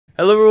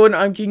Hello everyone,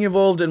 I'm King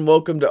Evolved and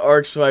welcome to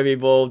ARK Survive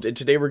Evolved, and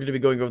today we're going to be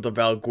going over the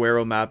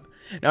Valguero map.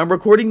 Now I'm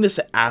recording this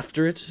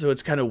after it, so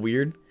it's kind of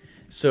weird,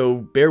 so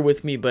bear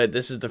with me, but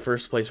this is the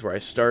first place where I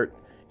start,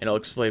 and I'll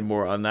explain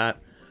more on that.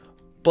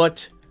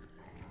 But,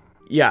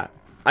 yeah,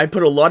 I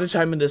put a lot of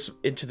time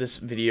into this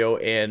video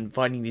and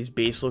finding these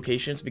base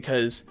locations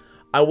because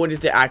I wanted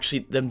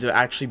them to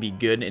actually be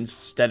good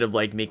instead of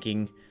like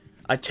making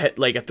a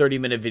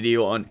 30-minute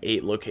video on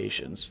 8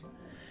 locations.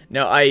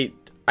 Now I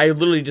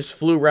literally just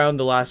flew around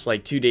the last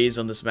like 2 days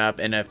on this map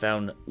and I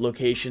found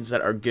locations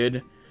that are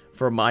good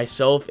for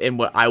myself and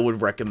what I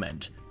would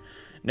recommend.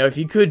 Now if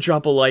you could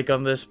drop a like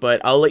on this, but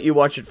I'll let you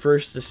watch it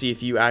first to see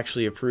if you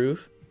actually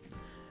approve.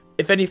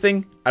 If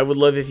anything, I would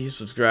love if you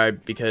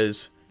subscribe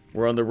because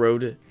we're on the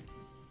road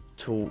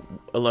to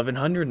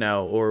 1100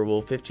 now, or well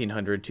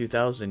 1500,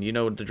 2000, you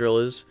know what the drill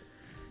is.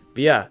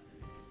 But yeah,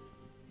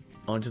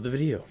 on to the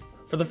video.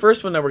 For the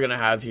first one that we're going to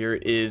have here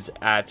is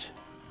at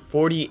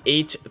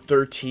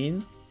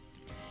 4813.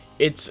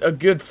 It's a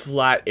good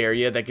flat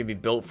area that can be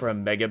built for a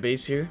mega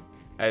base here,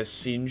 as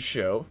seen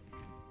show.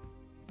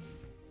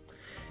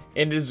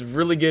 And it is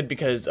really good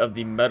because of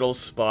the metal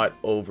spot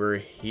over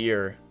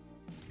here.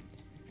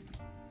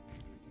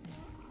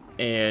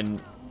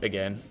 And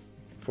again,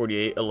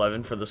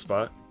 4811 for the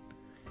spot.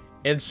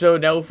 And so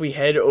now if we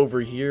head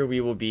over here,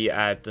 we will be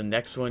at the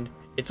next one.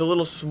 It's a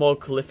little small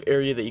cliff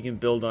area that you can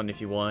build on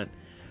if you want,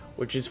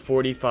 which is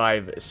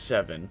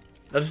 45-7.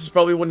 Now this is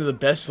probably one of the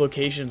best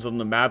locations on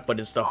the map, but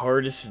it's the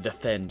hardest to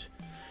defend.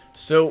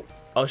 So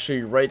I'll show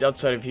you right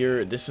outside of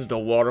here. This is the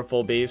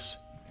waterfall base.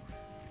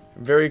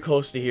 Very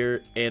close to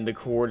here, and the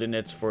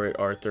coordinates for it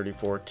are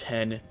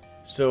 3410.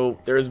 So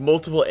there's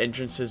multiple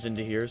entrances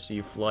into here, so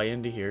you fly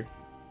into here.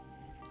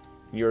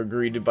 You're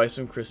greeted by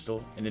some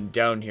crystal, and then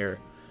down here,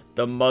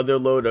 the mother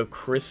lode of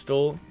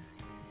crystal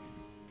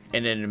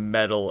and then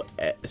metal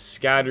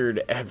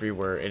scattered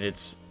everywhere, and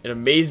it's an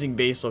amazing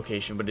base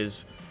location, but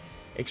is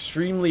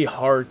extremely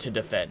hard to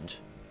defend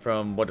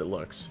from what it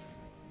looks,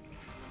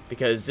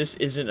 because this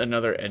isn't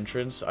another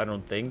entrance, I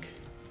don't think.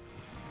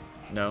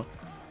 No,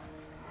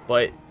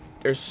 but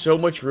there's so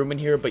much room in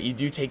here, but you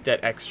do take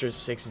that extra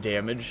 6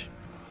 damage.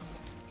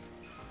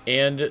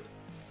 And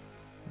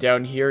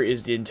down here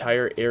is the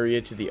entire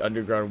area to the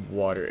underground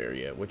water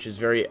area, which is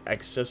very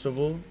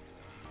accessible,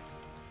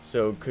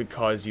 so could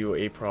cause you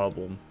a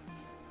problem.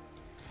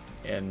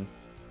 And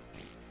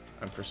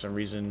for some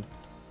reason,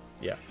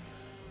 yeah.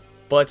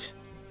 But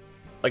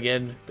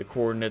again, the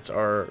coordinates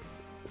are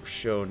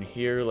shown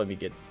here. Let me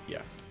get,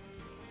 yeah,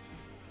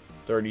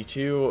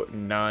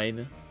 32-9.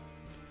 And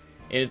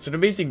it's an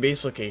amazing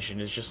base location.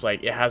 It's just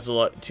like, it has a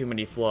lot too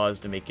many flaws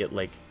to make it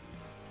like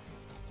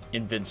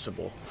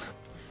invincible.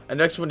 And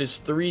next one is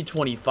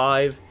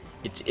 325.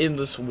 It's in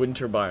this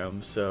winter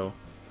biome, so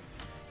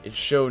it's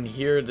shown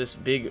here. This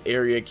big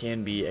area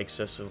can be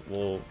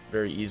accessible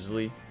very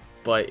easily,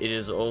 but it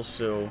is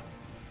also,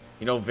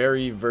 you know,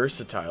 very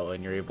versatile,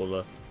 and you're able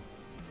to,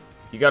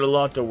 you got a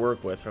lot to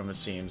work with from it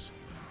seems,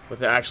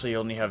 with it actually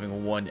only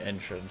having one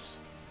entrance.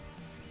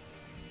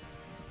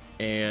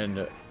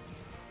 And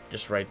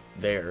just right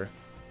there.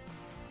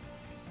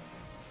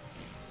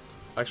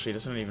 Actually,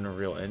 this isn't even a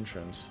real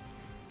entrance.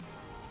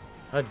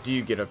 How do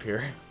you get up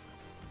here?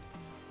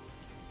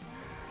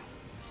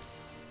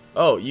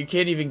 Oh, you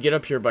can't even get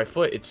up here by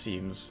foot, it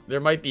seems. There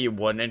might be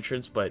one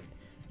entrance, but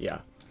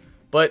yeah.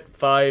 But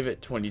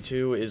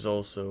 522 is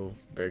also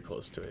very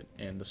close to it,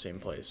 and the same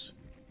place.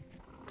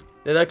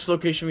 The next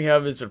location we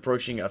have is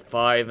approaching a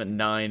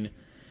 5-9.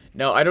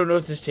 Now, I don't know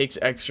if this takes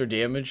extra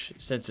damage,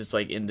 since it's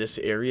like in this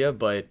area,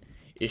 but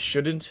it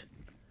shouldn't.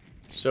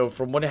 So,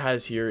 from what it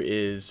has here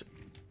is,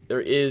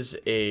 there is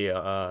a,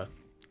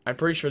 I'm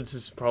pretty sure this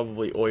is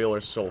probably oil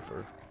or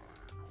sulfur.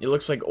 It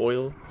looks like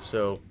oil,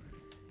 so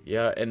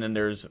yeah. And then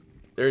there's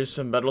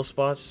some metal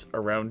spots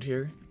around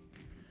here,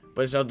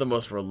 but it's not the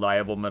most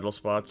reliable metal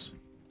spots.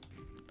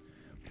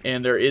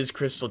 And there is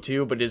crystal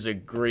too, but it is a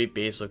great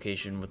base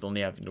location with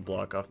only having to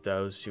block off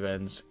those 2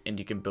 ends, and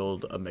you can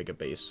build a mega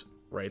base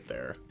right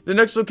there. The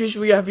next location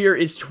we have here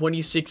is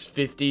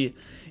 2650,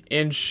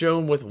 and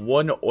shown with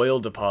 1 oil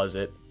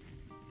deposit.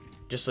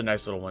 Just a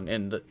nice little one,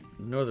 and the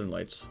northern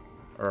lights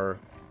are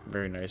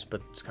very nice,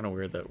 but it's kind of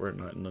weird that we're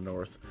not in the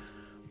north.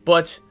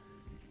 But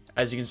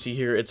as you can see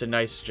here, it's a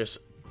nice just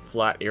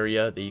flat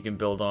area that you can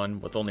build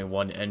on with only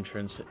 1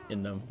 entrance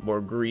in the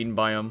more green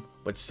biome,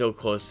 but still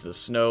close to the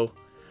snow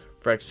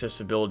for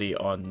accessibility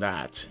on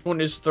that. This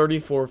one is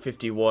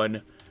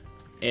 3451,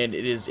 and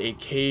it is a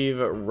cave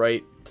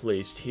right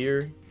placed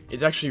here.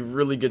 It's actually a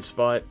really good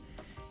spot,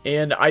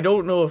 and I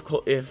don't know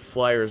if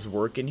flyers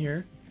work in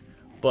here,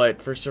 but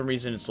for some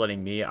reason it's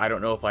letting me. I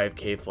don't know if I have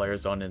cave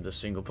flyers on in the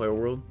single player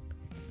world.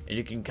 And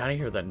you can kind of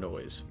hear that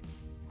noise.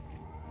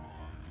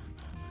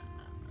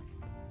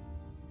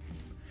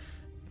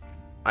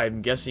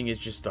 I'm guessing it's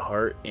just the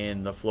heart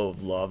and the flow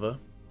of lava.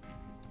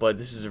 But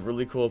this is a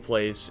really cool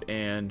place,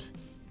 and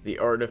the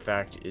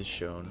artifact is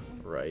shown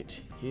right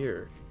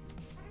here.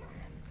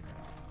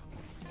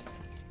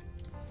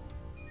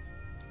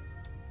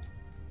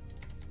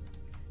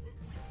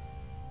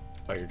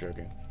 Oh, you're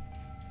joking.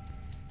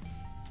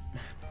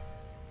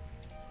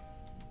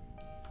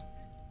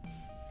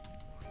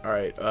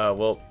 Alright,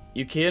 well,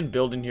 you can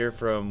build in here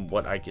from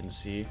what I can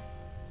see,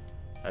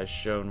 as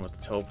shown with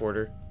the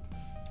teleporter.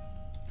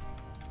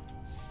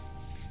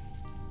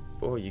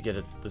 Oh, you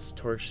get this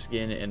torch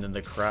skin and then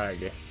the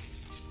crag.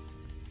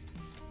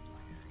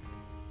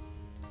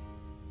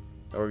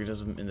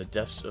 Organism in the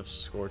depths of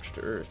scorched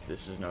earth.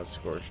 This is not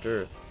scorched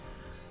earth.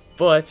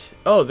 But,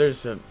 oh,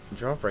 there's a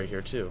drop right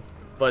here too.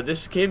 But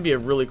this can be a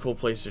really cool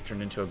place to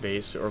turn into a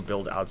base or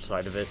build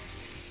outside of it.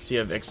 So you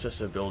have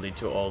accessibility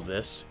to all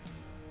this.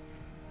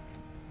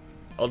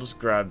 I'll just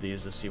grab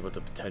these to see what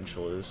the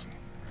potential is.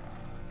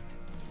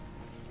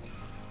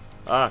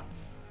 Ah!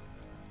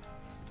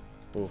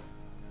 Ooh.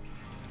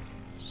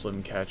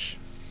 Slim catch.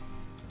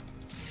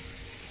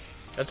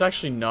 That's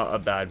actually not a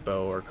bad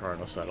bow or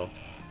cardinal saddle.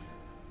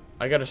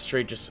 I got a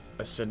straight just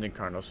ascending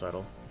cardinal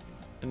saddle.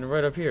 And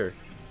right up here.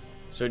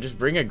 So just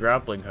bring a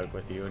grappling hook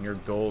with you and you're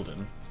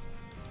golden.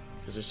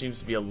 Because there seems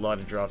to be a lot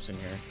of drops in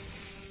here.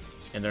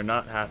 And they're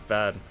not half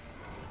bad.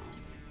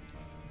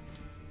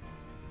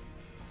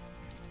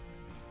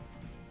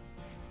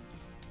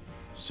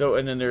 So,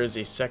 and then there is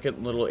a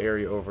second little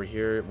area over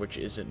here, which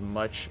isn't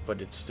much,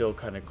 but it's still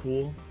kind of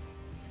cool.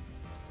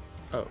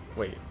 Oh,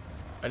 wait.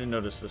 I didn't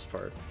notice this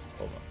part.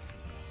 Hold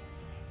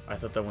on. I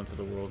thought that went to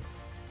the world.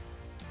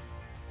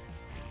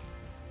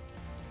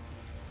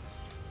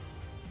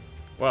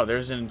 Wow,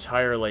 there's an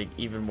entire, like,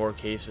 even more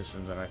cave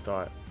system than I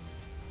thought.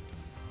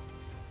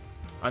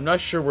 I'm not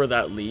sure where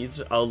that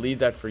leads. I'll leave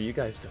that for you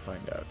guys to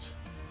find out.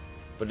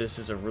 But this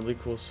is a really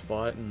cool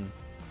spot, and...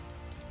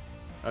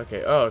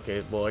 Okay, oh,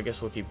 okay, well, I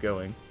guess we'll keep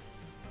going.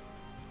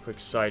 Quick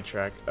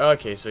sidetrack.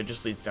 Okay, so it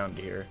just leads down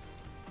to here.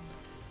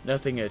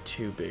 Nothing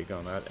too big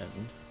on that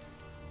end.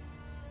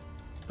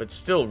 But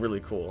still really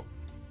cool.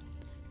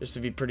 This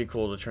would be pretty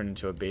cool to turn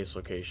into a base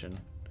location.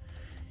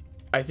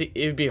 I think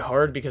it would be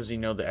hard because, you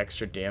know, the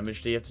extra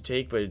damage that you have to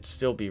take, but it'd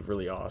still be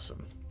really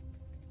awesome.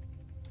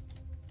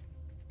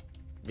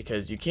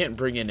 Because you can't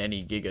bring in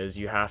any gigas,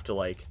 you have to,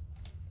 like...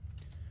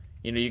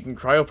 You know, you can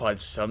cryopod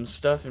some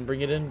stuff and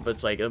bring it in, but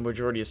it's like the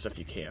majority of stuff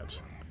you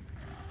can't.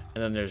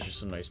 And then there's just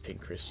some nice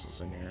pink crystals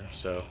in here.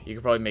 So you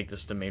could probably make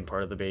this the main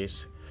part of the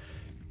base.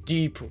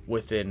 Deep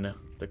within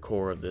the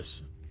core of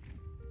this.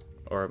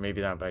 Or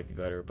maybe that might be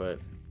better, but...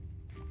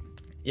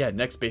 Yeah,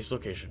 next base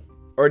location.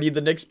 Alrighty,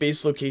 the next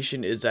base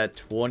location is at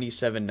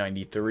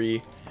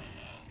 2793.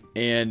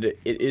 And it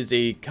is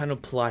a kind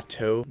of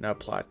plateau. Not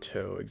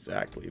plateau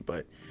exactly,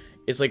 but...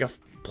 It's like a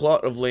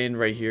plot of land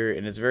right here,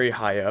 and it's very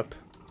high up.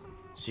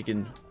 So you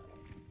can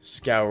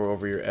scour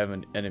over your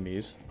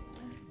enemies.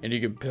 And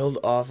you can build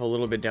off a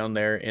little bit down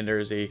there. And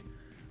there's a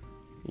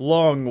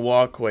long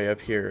walkway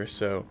up here.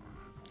 So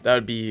that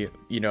would be,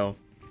 you know,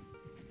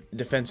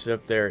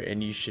 defensive up there.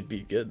 And you should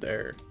be good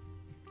there.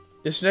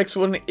 This next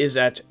one is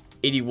at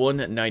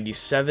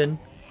 8197.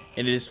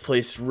 And it is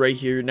placed right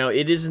here. Now,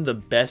 it isn't the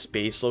best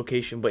base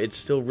location. But it's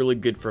still really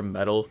good for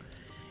metal.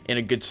 And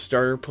a good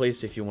starter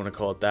place, if you want to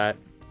call it that.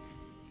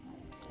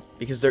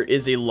 Because there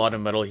is a lot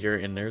of metal here.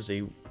 And there's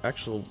a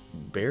actual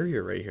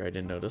barrier right here I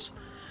didn't notice.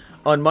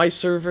 On my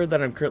server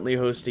that I'm currently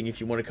hosting,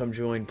 if you want to come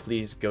join,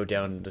 please go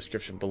down in the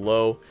description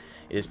below.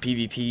 It is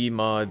PvP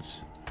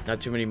mods, not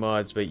too many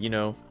mods, but you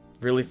know,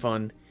 really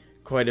fun.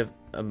 Quite a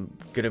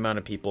good amount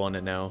of people on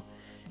it now.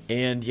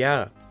 And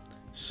yeah,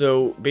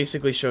 so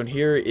basically shown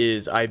here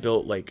is I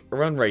built like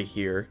around right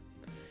here.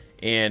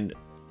 And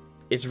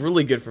it's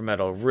really good for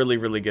metal, really,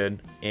 really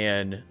good.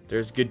 And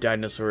there's good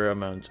dinosaur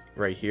amount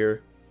right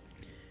here.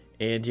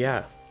 And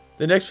yeah.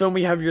 The next one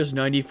we have here is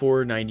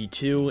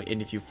 9492,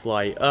 and if you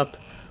fly up,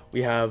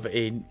 we have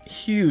a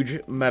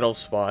huge metal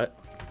spot.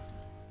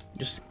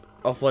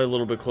 I'll fly a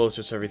little bit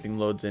closer so everything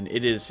loads in.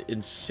 It is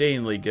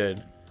insanely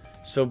good.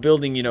 So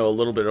building, you know, a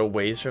little bit of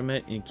ways from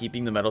it and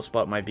keeping the metal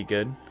spot might be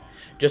good.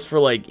 Just for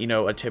like, you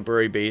know, a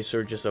temporary base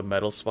or just a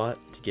metal spot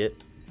to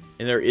get.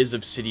 And there is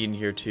obsidian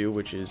here too,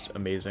 which is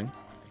amazing.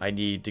 I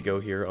need to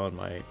go here on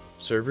my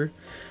server.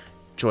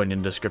 Join in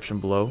the description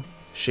below.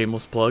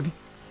 Shameless plug.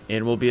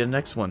 And will be the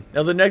next one.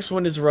 Now the next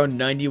one is around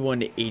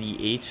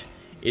 9188.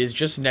 It is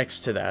just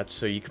next to that,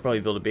 so you could probably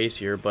build a base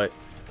here. But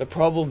the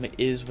problem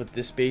is with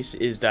this base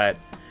is that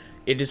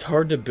it is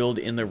hard to build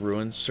in the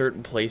ruins.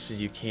 Certain places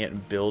you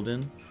can't build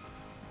in.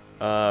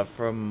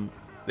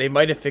 They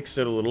might have fixed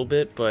it a little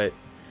bit, but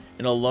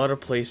in a lot of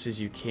places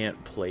you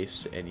can't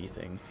place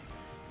anything.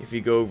 If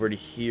you go over to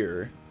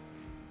here,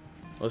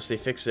 unless they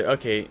fix it.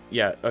 Okay,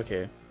 yeah,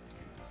 okay.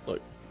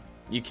 Look,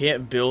 you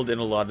can't build in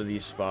a lot of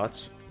these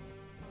spots.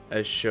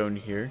 As shown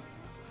here.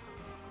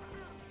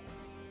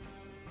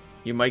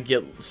 You might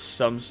get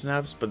some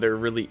snaps, but there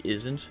really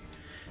isn't.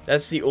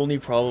 That's the only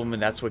problem,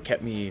 and that's what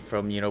kept me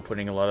from, you know,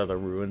 putting a lot of the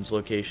ruins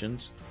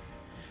locations.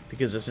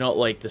 Because it's not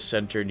like the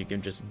center and you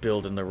can just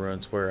build in the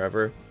ruins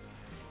wherever.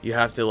 You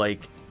have to,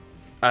 like,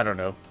 I don't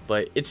know.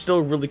 But it's still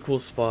a really cool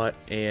spot,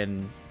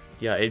 and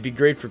yeah, it'd be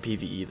great for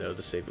PvE, though,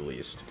 to say the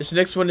least. This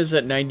next one is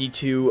at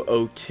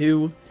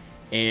 9202.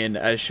 And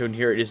as shown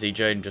here, it is a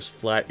giant just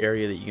flat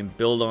area that you can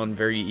build on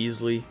very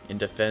easily and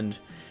defend.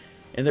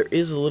 And there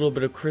is a little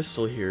bit of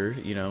crystal here,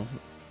 you know,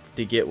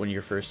 to get when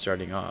you're first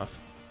starting off.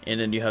 And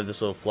then you have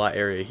this little flat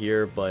area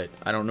here, but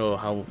I don't know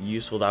how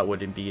useful that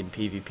would be in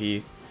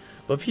PvP.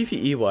 But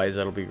PvE wise,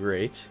 that'll be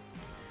great.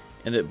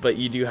 But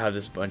you do have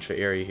this bunch of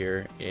area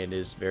here, and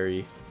is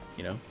very,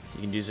 you know,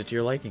 you can use it to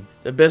your liking.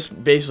 The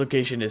best base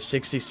location is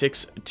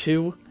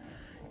 66-2.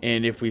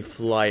 And if we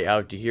fly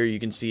out to here, you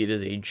can see it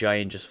is a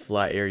giant just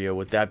flat area,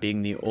 with that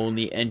being the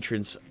only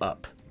entrance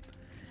up.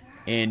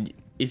 And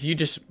if you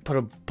just put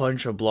a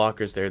bunch of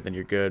blockers there, then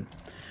you're good.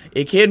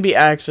 It can be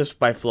accessed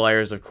by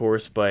flyers, of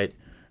course, but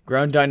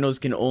ground dinos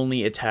can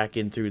only attack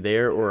in through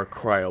there or a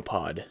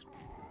cryopod.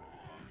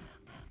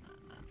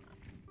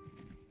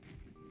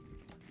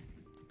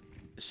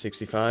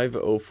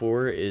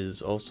 6504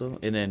 is also,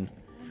 and then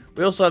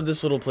we also have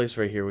this little place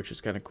right here, which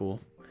is kind of cool.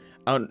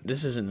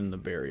 This isn't in the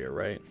barrier,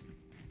 right?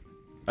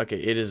 Okay,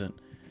 it isn't.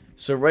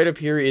 So right up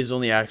here is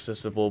only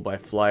accessible by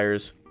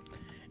flyers.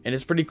 And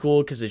it's pretty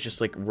cool because it's just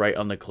like right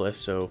on the cliff.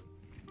 So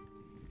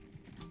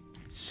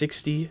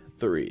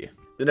 63.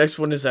 The next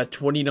one is at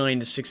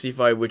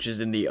 29-65, which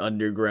is in the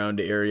underground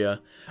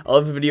area. I'll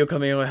have a video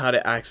coming out on how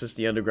to access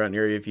the underground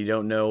area if you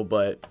don't know,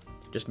 but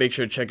just make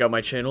sure to check out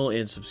my channel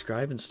and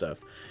subscribe and stuff.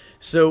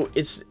 So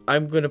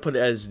I'm going to put it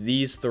as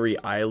these 3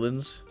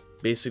 islands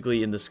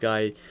basically in the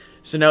sky.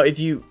 So now if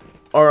you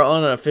are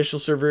on an official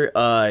server,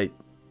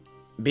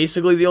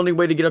 basically the only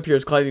way to get up here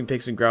is climbing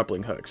picks and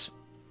grappling hooks,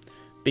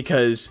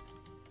 because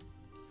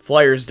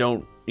flyers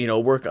don't, you know,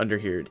 work under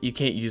here. You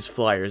can't use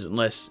flyers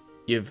unless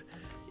if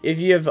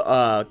you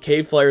have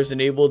cave flyers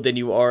enabled, then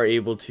you are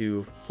able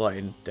to fly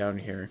down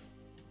here.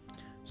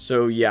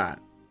 So yeah,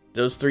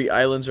 those 3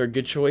 islands are a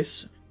good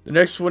choice. The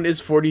next one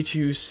is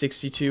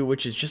 42-62,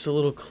 which is just a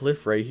little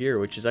cliff right here,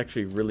 which is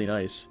actually really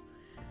nice.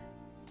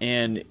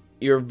 And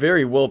you're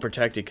very well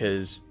protected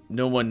because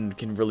no one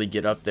can really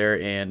get up there,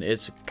 and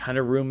it's kind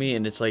of roomy,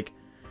 and it's like,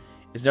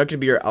 it's not going to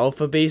be your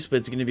alpha base, but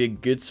it's going to be a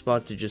good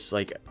spot to just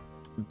like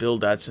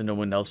build at so no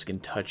one else can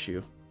touch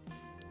you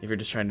if you're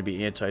just trying to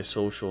be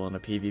antisocial on a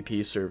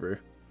PvP server.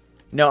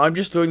 Now I'm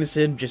just throwing this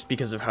in just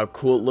because of how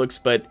cool it looks,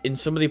 but in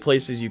some of the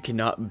places you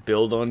cannot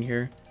build on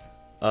here.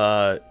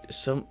 There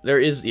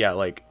is, yeah,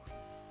 like,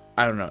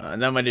 I don't know,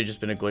 and that might have just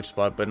been a glitch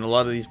spot, but in a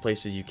lot of these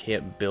places you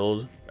can't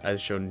build,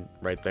 as shown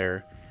right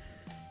there.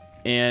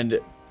 And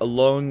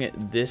along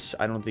this,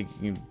 I don't think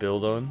you can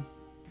build on.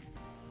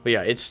 But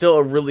yeah, it's still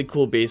a really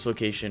cool base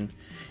location.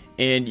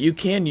 And you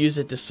can use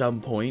it to some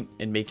point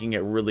in making it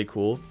really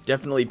cool.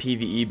 Definitely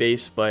PvE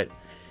based, but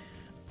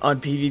on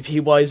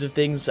PvP wise of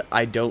things,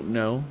 I don't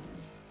know.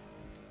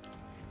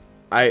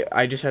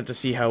 I just have to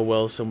see how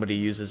well somebody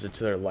uses it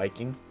to their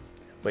liking.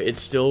 But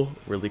it's still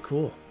really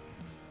cool.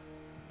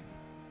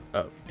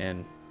 Oh,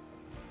 and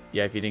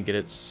yeah, if you didn't get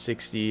it,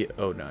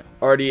 6009.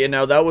 Alrighty, and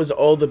now that was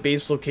all the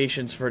base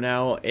locations for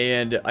now,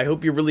 and I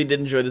hope you really did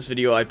enjoy this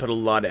video. I put a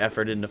lot of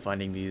effort into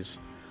finding these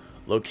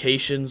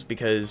locations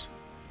because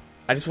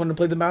I just wanted to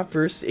play the map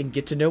first and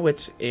get to know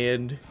it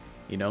and,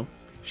 you know,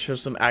 show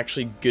some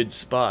actually good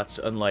spots,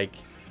 unlike,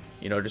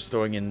 you know, just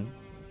throwing in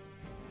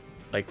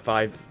like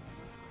five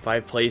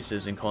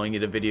places and calling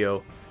it a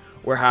video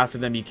where half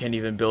of them you can't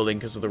even build in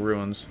because of the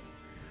ruins.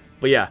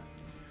 But yeah,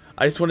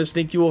 I just want to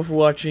thank you all for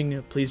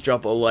watching. Please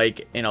drop a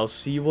like, and I'll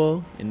see you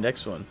all in the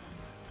next one.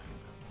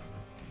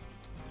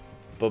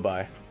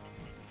 Bye-bye.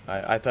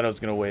 I thought I was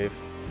going to wave,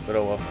 but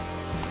oh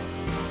well.